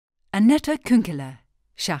Annette Künkele,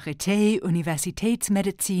 Charité,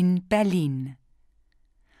 Universitätsmedizin, Berlin.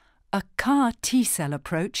 A CAR T-cell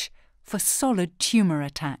approach for solid tumor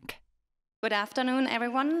attack. Good afternoon,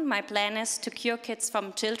 everyone. My plan is to cure kids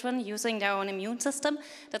from children using their own immune system.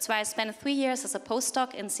 That's why I spent 3 years as a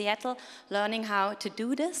postdoc in Seattle learning how to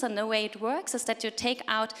do this. And the way it works is that you take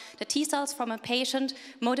out the T cells from a patient,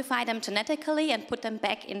 modify them genetically, and put them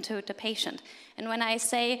back into the patient. And when I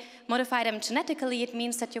say modify them genetically, it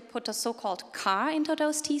means that you put a so-called CAR into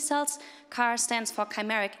those T cells. CAR stands for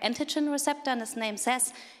chimeric antigen receptor, and as the name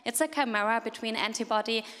says, it's a chimera between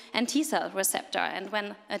antibody and T cell receptor. And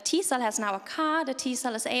when a T cell has now a CAR, the T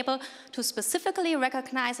cell is able to specifically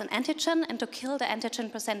recognize an antigen and to kill the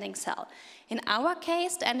antigen-presenting cell. In our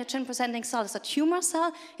case, the antigen-presenting cell is a tumor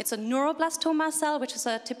cell. It's a neuroblastoma cell, which is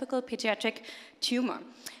a typical pediatric tumor.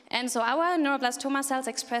 And so our neuroblastoma cells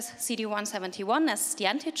express CD171 as the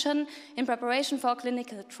antigen. In preparation for a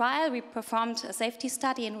clinical trial, we performed a safety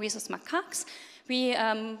study in rhesus macaques. We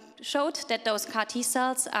showed that those CAR T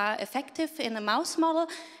cells are effective in a mouse model,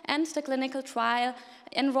 and the clinical trial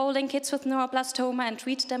enrolling kids with neuroblastoma and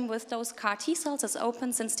treat them with those CAR T cells is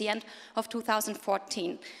open since the end of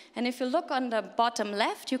 2014. And if you look on the bottom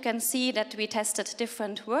left, you can see that we tested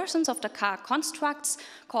different versions of the CAR constructs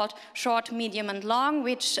called short, medium, and long,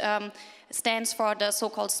 which stands for the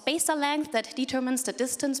so-called spacer length that determines the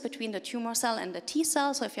distance between the tumor cell and the T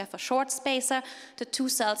cell. So if you have a short spacer, the two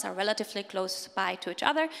cells are relatively close by to each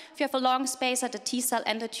other. If you have a long spacer, the T cell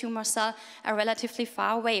and the tumor cell are relatively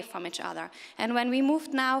far away from each other. And when we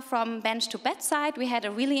moved now from bench to bedside, we had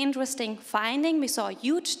a really interesting finding. We saw a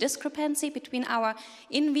huge discrepancy between our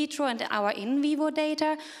in vitro and our in vivo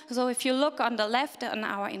data. So if you look on the left on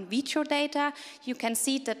our in vitro data, you can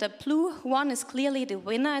see that the blue one is clearly the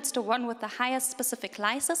winner. It's the one with the highest specific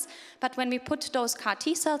lysis, but when we put those CAR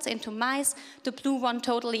T cells into mice, the blue one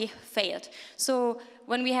totally failed. So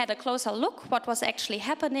when we had a closer look what was actually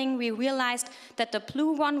happening, we realized that the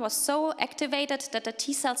blue one was so activated that the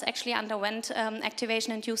T cells actually underwent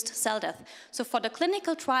activation-induced cell death. So for the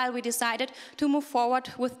clinical trial, we decided to move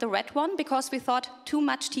forward with the red one because we thought too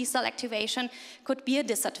much T cell activation could be a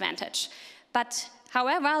disadvantage. But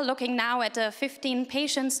however, looking now at the 15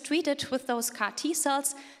 patients treated with those CAR T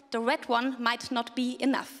cells, the red one might not be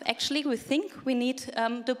enough. Actually, we think we need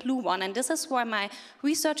the blue one, and this is where my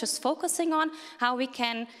research is focusing on, how we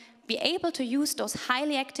can be able to use those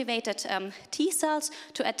highly activated T cells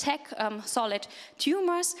to attack solid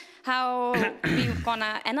tumors, how we're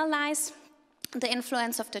gonna analyze the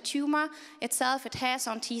influence of the tumor itself it has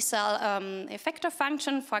on T cell effector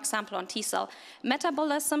function, for example, on T cell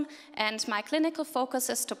metabolism. And my clinical focus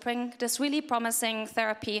is to bring this really promising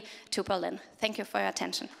therapy to Berlin. Thank you for your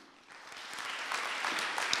attention.